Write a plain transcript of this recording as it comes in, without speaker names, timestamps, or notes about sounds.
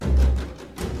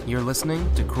You're listening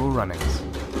to Cruel Runnings.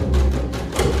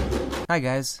 Hi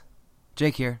guys,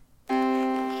 Jake here.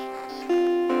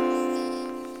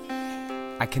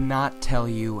 I cannot tell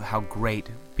you how great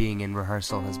being in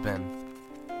rehearsal has been.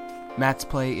 Matt's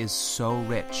play is so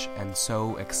rich and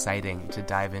so exciting to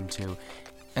dive into,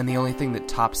 and the only thing that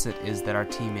tops it is that our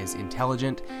team is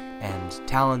intelligent and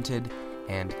talented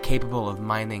and capable of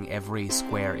mining every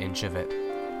square inch of it.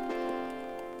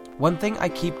 One thing I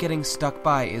keep getting stuck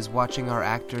by is watching our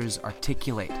actors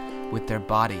articulate with their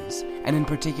bodies, and in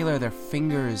particular their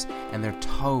fingers and their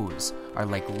toes are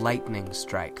like lightning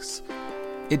strikes.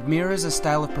 It mirrors a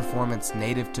style of performance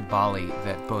native to Bali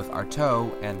that both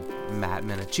Artaud and Matt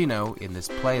Menachino, in this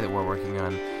play that we're working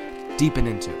on, deepen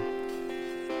into.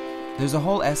 There's a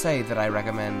whole essay that I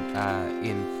recommend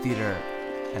in theater,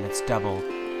 and it's double,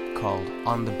 called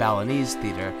On the Balinese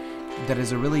Theater, that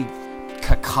is a really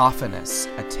cacophonous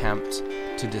attempt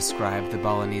to describe the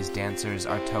Balinese dancers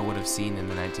Artaud would have seen in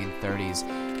the 1930s.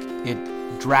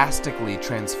 It drastically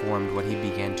transformed what he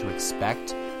began to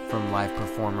expect from live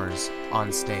performers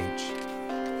on stage.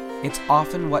 It's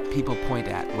often what people point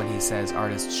at when he says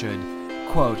artists should,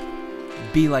 quote,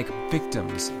 be like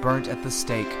victims burnt at the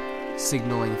stake,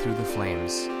 signaling through the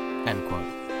flames, end quote.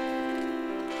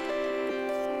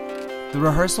 The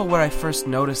rehearsal where I first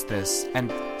noticed this,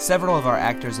 and several of our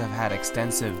actors have had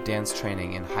extensive dance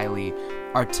training in highly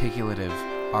articulative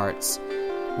arts,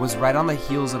 was right on the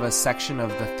heels of a section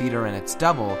of the theater and its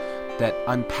double that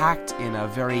unpacked in a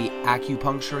very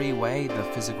acupuncture-y way the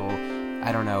physical,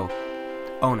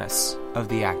 onus of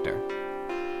the actor.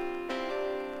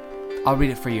 I'll read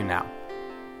it for you now.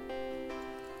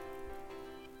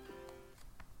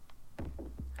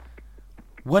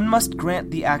 One must grant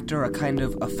the actor a kind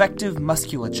of affective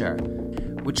musculature,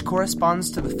 which corresponds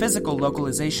to the physical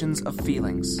localizations of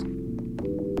feelings.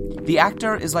 The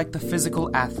actor is like the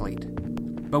physical athlete,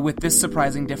 but with this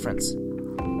surprising difference.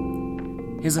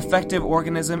 His affective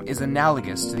organism is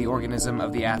analogous to the organism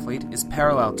of the athlete, is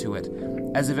parallel to it,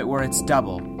 as if it were its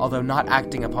double, although not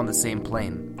acting upon the same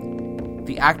plane.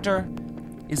 The actor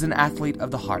is an athlete of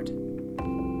the heart.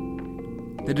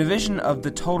 The division of the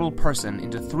total person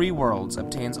into three worlds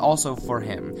obtains also for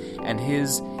him, and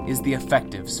his is the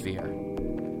affective sphere.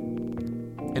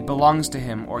 It belongs to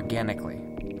him organically.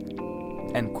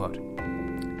 End quote.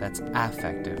 That's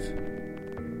affective.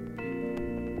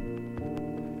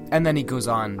 And then he goes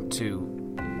on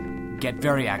to get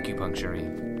very acupuncture-y,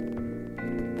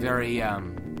 very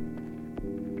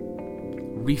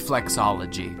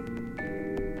reflexology.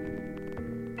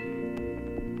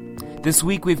 This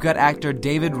week we've got actor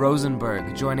David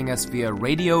Rosenberg joining us via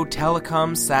radio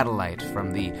telecom satellite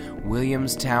from the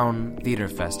Williamstown Theater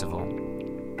Festival.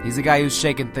 He's a guy who's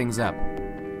shaking things up.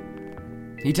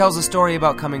 He tells a story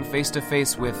about coming face to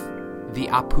face with the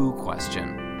Apu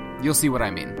question. You'll see what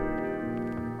I mean.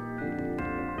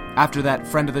 After that,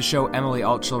 friend of the show Emily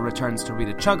Altschul returns to read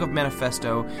a chunk of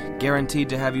manifesto, guaranteed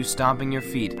to have you stomping your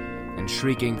feet and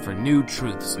shrieking for new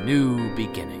truths, new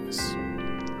beginnings.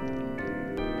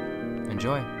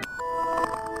 Enjoy.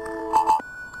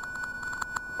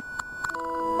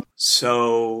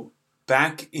 So,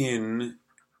 back in,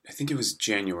 I think it was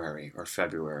January or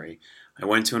February, I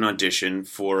went to an audition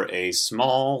for a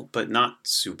small, but not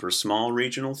super small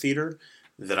regional theater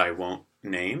that I won't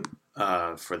name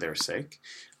for their sake.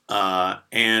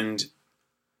 And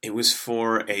it was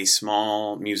for a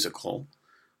small musical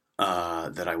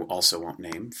that I also won't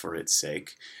name for its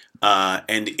sake.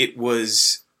 And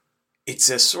it's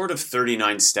a sort of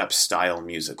 39-step style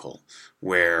musical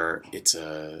where it's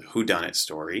a whodunit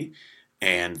story,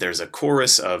 and there's a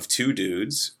chorus of two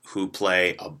dudes who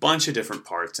play a bunch of different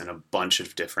parts in a bunch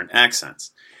of different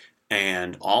accents.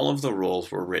 And all of the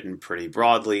roles were written pretty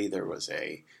broadly. There was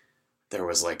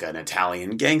like an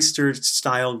Italian gangster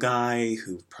style guy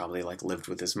who probably like lived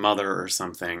with his mother or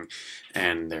something,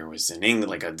 and there was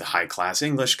like a high class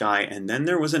English guy, and then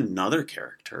there was another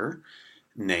character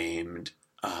named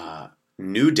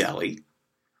New Delhi,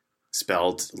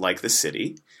 spelled like the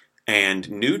city, and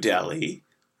New Delhi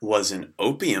was an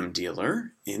opium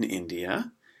dealer in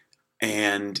India,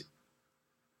 and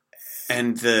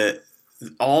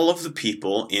all of the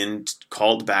people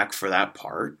called back for that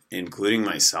part, including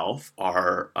myself,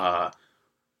 are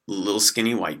little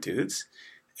skinny white dudes,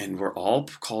 and we're all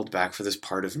called back for this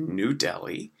part of New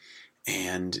Delhi,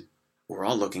 and we're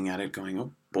all looking at it going,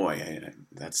 oh boy,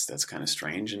 that's kind of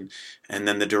strange. And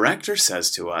then the director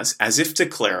says to us, as if to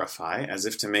clarify, as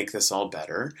if to make this all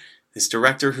better, this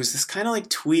director, who's this kind of like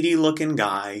Tweety-looking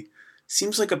guy,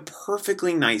 seems like a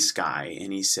perfectly nice guy,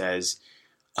 and he says,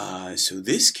 so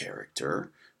this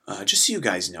character just so you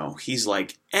guys know, he's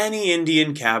like any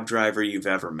Indian cab driver you've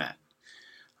ever met.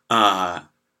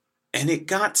 And it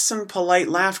got some polite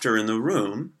laughter in the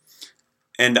room.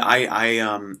 And I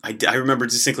remember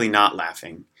distinctly not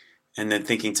laughing and then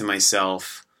thinking to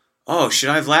myself, oh, should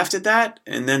I have laughed at that?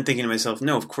 And then thinking to myself,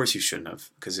 no, of course you shouldn't have,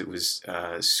 because it was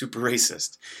super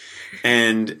racist.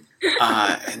 And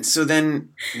so then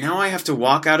now I have to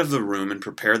walk out of the room and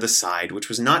prepare the side, which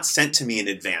was not sent to me in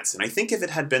advance. And I think if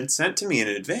it had been sent to me in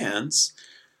advance,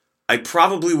 I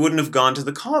probably wouldn't have gone to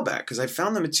the callback because I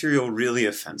found the material really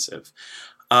offensive.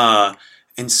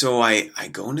 And so I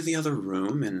go into the other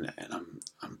room and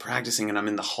I'm practicing, and I'm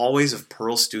in the hallways of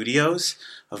Pearl Studios,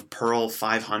 of Pearl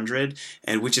 500,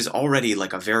 and which is already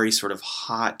like a very sort of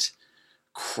hot,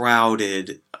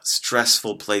 crowded,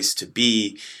 stressful place to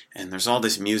be. And there's all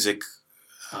this music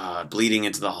bleeding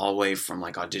into the hallway from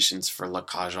like auditions for La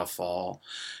Cage aux Folles.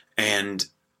 And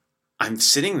I'm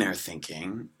sitting there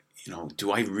thinking,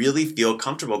 do I really feel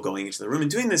comfortable going into the room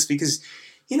and doing this? Because,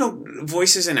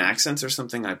 voices and accents are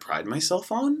something I pride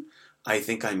myself on. I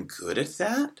think I'm good at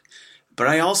that. But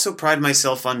I also pride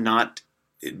myself on not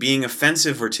being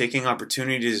offensive or taking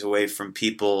opportunities away from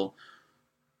people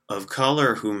of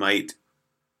color who might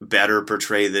better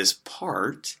portray this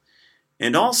part.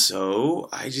 And also,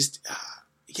 I just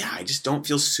don't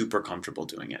feel super comfortable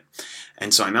doing it.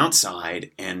 And so I'm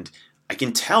outside, and I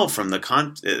can tell from the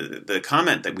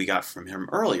comment that we got from him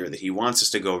earlier that he wants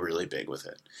us to go really big with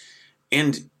it.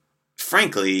 And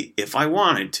frankly, if I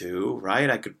wanted to, right,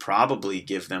 I could probably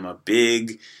give them a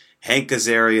big Hank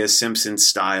Azaria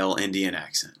Simpson-style Indian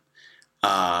accent.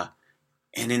 And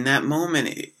in that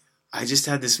moment, I just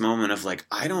had this moment of like,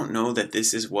 I don't know that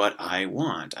this is what I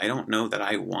want. I don't know that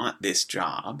I want this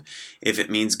job if it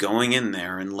means going in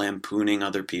there and lampooning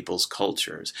other people's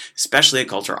cultures, especially a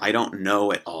culture I don't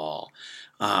know at all.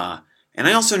 And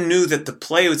I also knew that the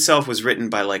play itself was written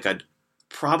by like a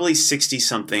probably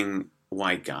 60-something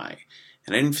white guy.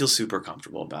 And I didn't feel super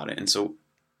comfortable about it. And so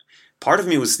part of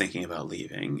me was thinking about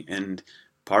leaving, and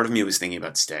part of me was thinking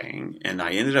about staying. And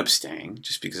I ended up staying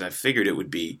just because I figured it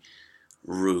would be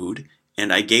rude.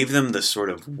 And I gave them the sort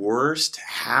of worst,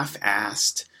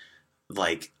 half-assed,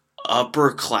 like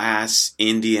upper class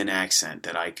Indian accent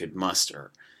that I could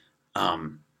muster.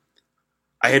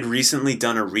 I had recently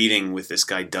done a reading with this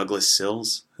guy, Douglas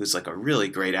Sills, who's like a really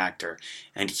great actor.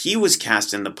 And he was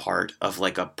cast in the part of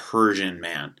like a Persian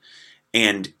man.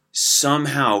 And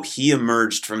somehow he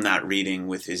emerged from that reading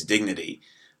with his dignity.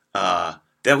 That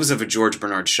was of a George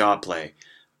Bernard Shaw play.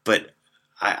 But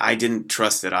I didn't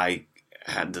trust that I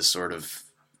had the sort of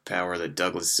power that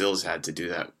Douglas Sills had to do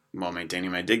that while maintaining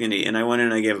my dignity. And I went in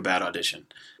and I gave a bad audition.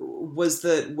 Was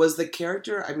the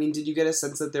character, I mean, did you get a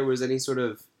sense that there was any sort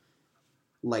of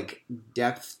like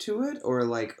depth to it, or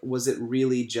like was it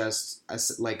really just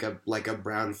like a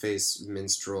brown face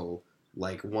minstrel,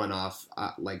 like one-off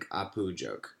like Apu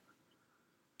joke?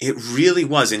 It really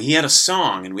was, and he had a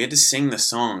song, and we had to sing the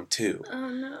song too. Oh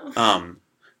no.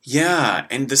 Yeah,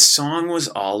 and the song was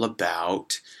all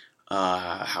about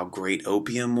how great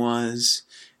opium was,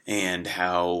 and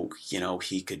how,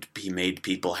 he made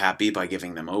people happy by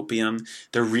giving them opium.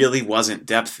 There really wasn't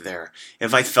depth there.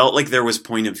 If I felt like there was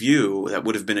point of view, that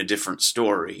would have been a different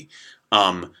story.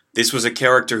 This was a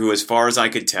character who, as far as I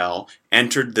could tell,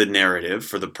 entered the narrative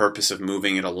for the purpose of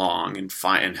moving it along and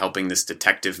helping this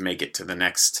detective make it to the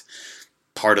next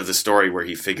part of the story where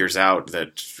he figures out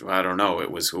that, I don't know,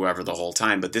 it was whoever the whole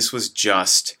time. But this was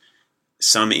just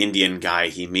some Indian guy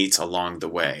he meets along the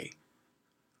way.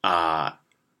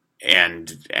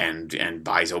 And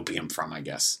buys opium from, I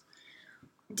guess.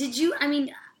 Did you, I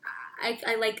mean,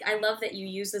 I love that you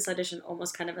use this audition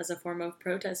almost kind of as a form of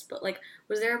protest, but like,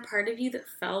 was there a part of you that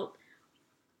felt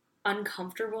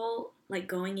uncomfortable, like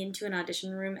going into an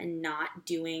audition room and not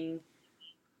doing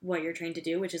what you're trained to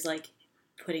do, which is like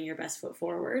putting your best foot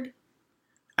forward?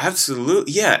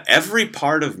 Absolutely. Yeah. Every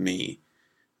part of me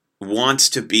wants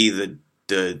to be the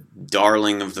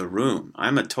darling of the room.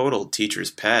 I'm a total teacher's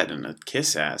pet and a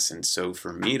kiss ass. And so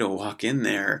for me to walk in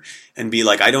there and be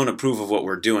like, I don't approve of what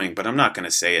we're doing, but I'm not going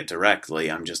to say it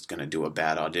directly. I'm just going to do a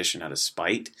bad audition out of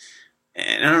spite.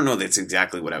 And I don't know that's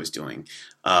exactly what I was doing.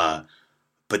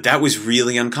 But that was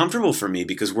really uncomfortable for me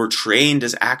because we're trained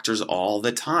as actors all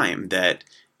the time that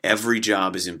every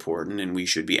job is important and we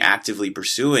should be actively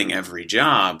pursuing every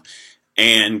job.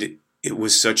 And it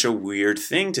was such a weird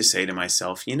thing to say to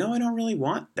myself, I don't really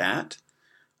want that.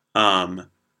 I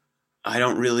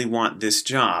don't really want this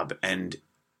job. And,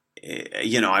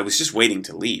 I was just waiting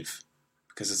to leave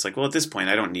because it's like, well, at this point,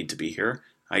 I don't need to be here.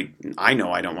 I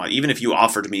know I don't want, even if you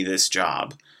offered me this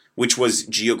job, which was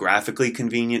geographically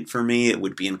convenient for me. It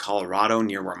would be in Colorado,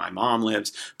 near where my mom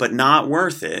lives, but not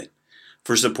worth it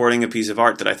for supporting a piece of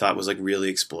art that I thought was like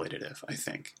really exploitative, I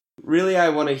think. Really, I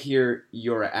want to hear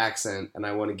your accent, and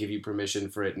I want to give you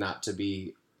permission for it not to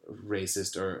be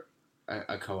racist or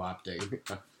a co-opting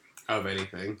of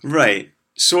anything. Right.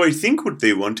 So I think what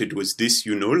they wanted was this,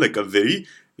 like a very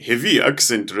heavy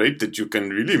accent, right, that you can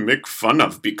really make fun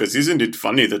of, because isn't it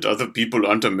funny that other people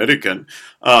aren't American?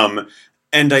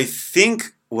 And I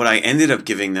think what I ended up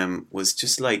giving them was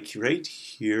just like right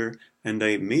here, and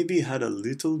I maybe had a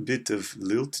little bit of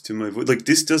lilt to my voice. Like,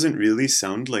 this doesn't really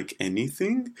sound like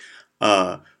anything.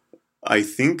 I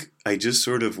think I just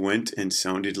sort of went and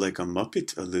sounded like a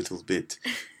Muppet a little bit,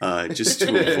 just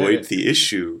to avoid the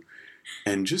issue,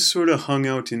 and just sort of hung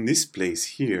out in this place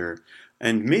here,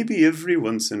 and maybe every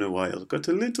once in a while got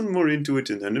a little more into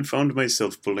it, and then I found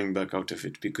myself pulling back out of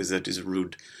it, because that is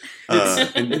rude.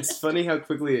 And it's funny how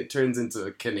quickly it turns into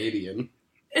a Canadian.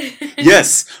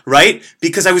 Yes, right?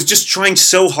 Because I was just trying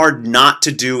so hard not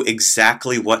to do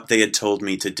exactly what they had told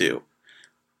me to do,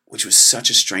 which was such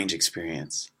a strange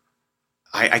experience.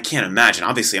 I can't imagine.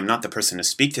 Obviously, I'm not the person to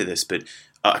speak to this, but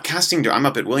I'm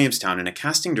up at Williamstown, and a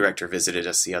casting director visited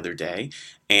us the other day,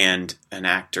 and an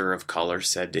actor of color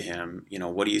said to him,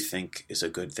 what do you think is a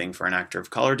good thing for an actor of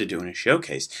color to do in a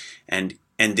showcase? And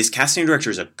this casting director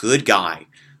is a good guy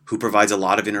who provides a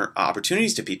lot of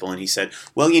opportunities to people, and he said,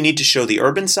 well, you need to show the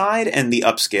urban side and the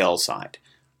upscale side.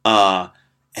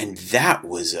 And that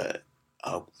was a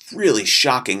really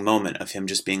shocking moment of him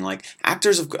just being like,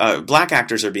 black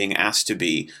actors are being asked to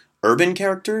be urban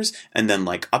characters and then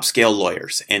like upscale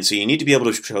lawyers, and so you need to be able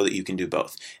to show that you can do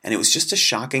both. And it was just a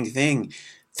shocking thing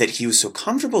that he was so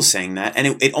comfortable saying that,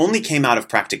 and it only came out of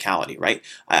practicality, right?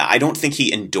 I don't think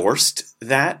he endorsed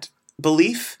that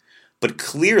belief, but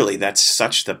clearly that's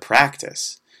such the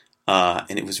practice,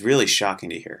 and it was really shocking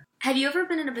to hear. Have you ever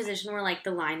been in a position where like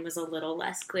the line was a little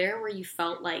less clear, where you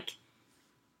felt like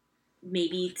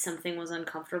maybe something was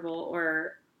uncomfortable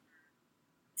or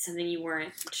something you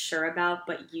weren't sure about,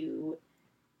 but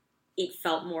it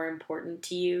felt more important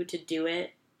to you to do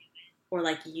it, or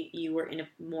like you were in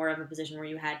more of a position where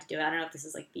you had to do it? I don't know if this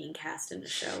is like being cast in a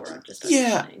show or I'm just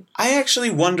understanding. I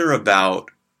actually wonder about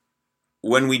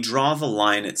when we draw the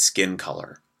line at skin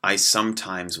color. I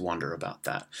sometimes wonder about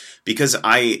that, because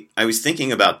I was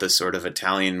thinking about the sort of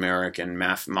Italian-American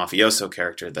mafioso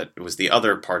character that was the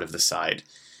other part of the side,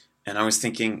 and I was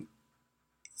thinking,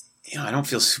 I don't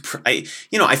feel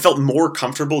I felt more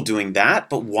comfortable doing that,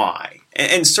 but why?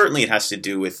 And certainly it has to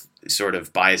do with sort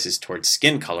of biases towards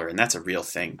skin color, and that's a real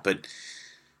thing. But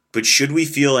should we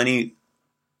feel any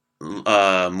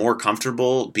more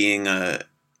comfortable being a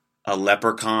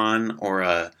leprechaun or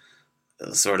a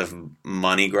sort of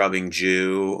money-grubbing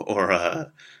Jew or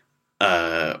a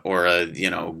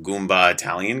Goomba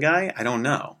Italian guy? I don't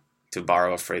know, to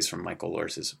borrow a phrase from Michael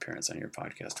Lorse's appearance on your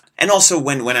podcast. And also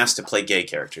when asked to play gay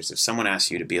characters, if someone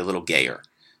asks you to be a little gayer,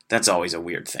 that's always a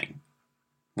weird thing.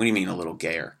 What do you mean a little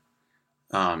gayer?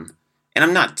 And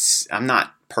I'm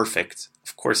not perfect.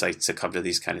 Of course I succumb to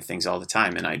these kind of things all the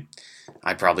time, and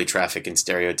I probably traffic in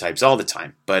stereotypes all the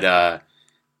time. But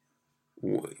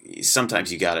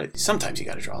sometimes you gotta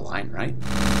draw a line, right?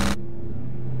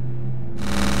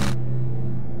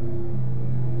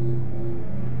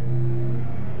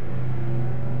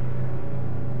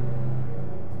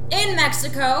 In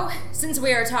Mexico, since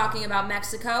we are talking about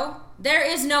Mexico, there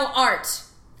is no art.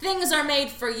 Things are made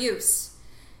for use,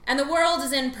 and the world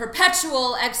is in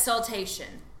perpetual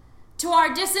exaltation. To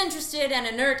our disinterested and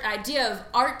inert idea of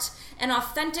art, an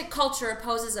authentic culture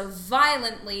opposes a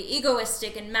violently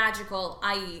egoistic and magical,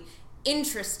 i.e.,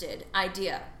 interested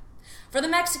idea. For the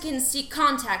Mexicans seek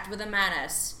contact with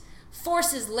Amanas,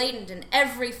 forces latent in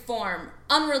every form,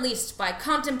 unreleased by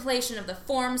contemplation of the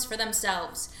forms for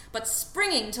themselves, but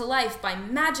springing to life by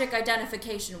magic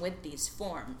identification with these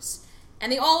forms.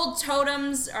 And the old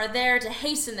totems are there to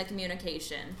hasten the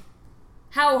communication.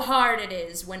 How hard it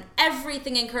is when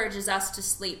everything encourages us to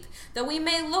sleep, that we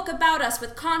may look about us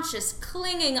with conscious,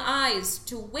 clinging eyes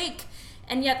to wake,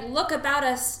 and yet look about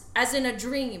us as in a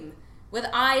dream, with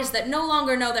eyes that no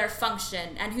longer know their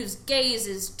function, and whose gaze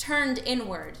is turned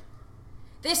inward.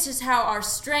 This is how our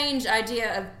strange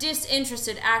idea of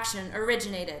disinterested action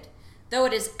originated, though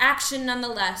it is action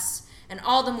nonetheless, and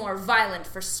all the more violent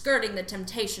for skirting the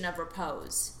temptation of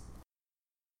repose.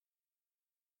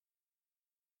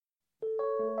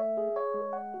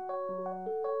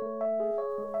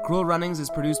 Cruel Runnings is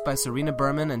produced by Serena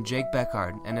Berman and Jake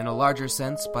Beckard, and in a larger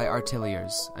sense by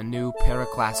Artilliers, a new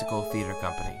paraclassical theater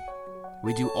company.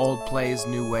 We do old plays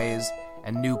new ways,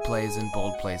 and new plays in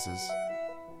bold places.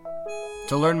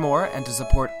 To learn more and to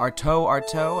support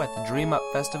Artaud at the Dream Up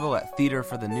Festival at Theater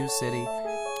for the New City,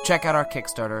 check out our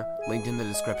Kickstarter, linked in the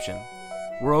description.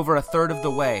 We're over a third of the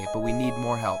way, but we need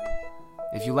more help.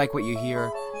 If you like what you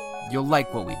hear, you'll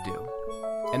like what we do.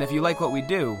 And if you like what we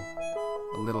do,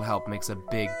 a little help makes a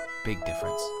big, big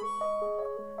difference.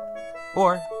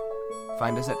 Or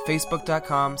find us at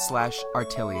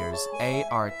facebook.com/Artilliers,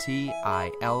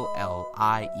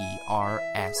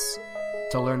 ARTILLIERS,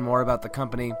 to learn more about the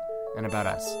company and about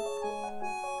us.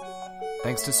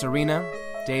 Thanks to Serena,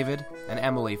 David, and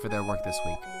Emily for their work this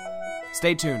week.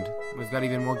 Stay tuned. We've got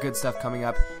even more good stuff coming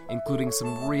up, including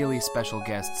some really special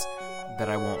guests that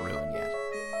I won't ruin yet.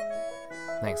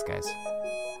 Thanks, guys.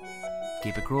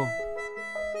 Keep it cruel.